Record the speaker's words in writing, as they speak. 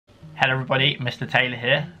Hello everybody, Mr. Taylor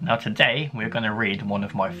here. Now today we're going to read one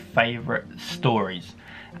of my favourite stories,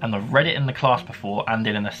 and I've read it in the class before and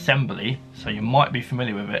in an assembly, so you might be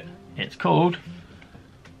familiar with it. It's called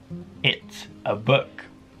It's a Book.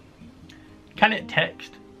 Can it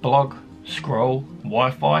text, blog, scroll,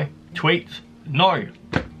 Wi-Fi, tweet? No,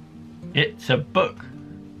 it's a book.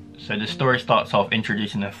 So the story starts off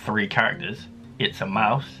introducing the three characters. It's a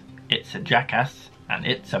mouse, it's a jackass, and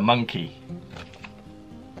it's a monkey.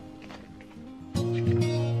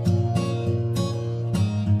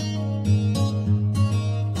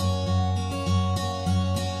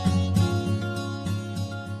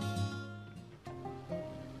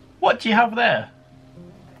 What do you have there?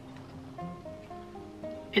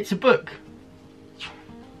 It's a book.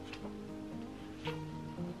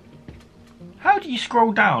 How do you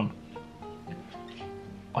scroll down?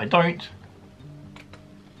 I don't.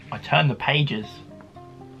 I turn the pages.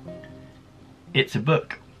 It's a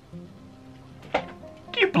book.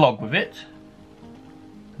 Do you blog with it?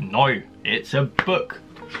 No, it's a book.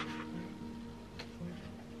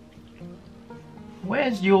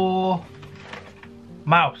 Where's your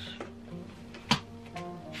mouse?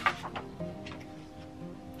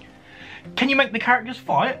 Can you make the characters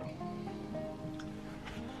fight?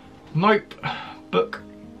 Nope. Book.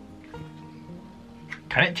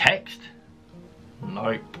 Can it text?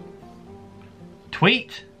 Nope.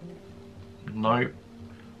 Tweet? Nope.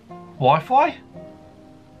 Wi-Fi?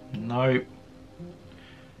 Nope.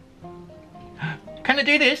 Can it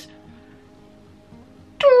do this?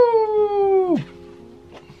 Doo!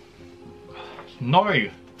 No,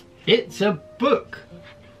 it's a book.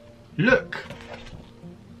 Look.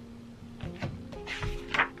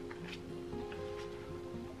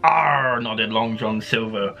 Arr, nodded Long John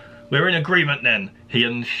Silver. We're in agreement then. He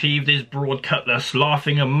unsheathed his broad cutlass,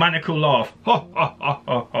 laughing a maniacal laugh. Ha ha ha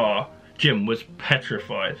ha ha. Jim was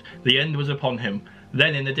petrified. The end was upon him.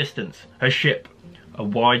 Then in the distance, a ship. A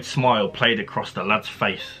wide smile played across the lad's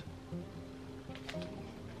face.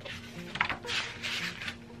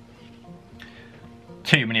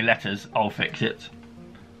 Too many letters, I'll fix it.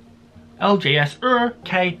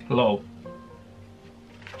 LGS lol.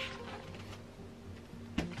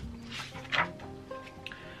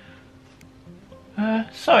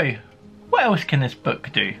 So, what else can this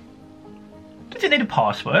book do? Does it need a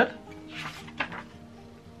password?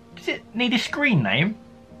 Does it need a screen name?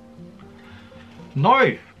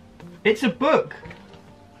 No, it's a book.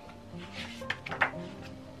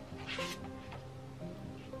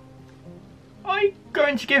 Are you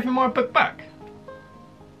going to give him my book back?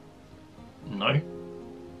 No.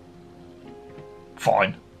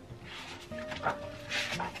 Fine.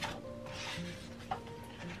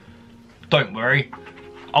 Don't worry,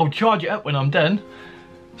 I'll charge it up when I'm done.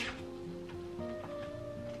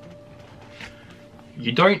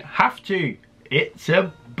 You don't have to, it's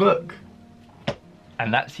a book.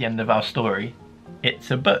 And that's the end of our story. It's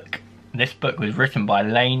a book. This book was written by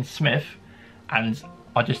Lane Smith and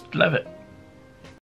I just love it.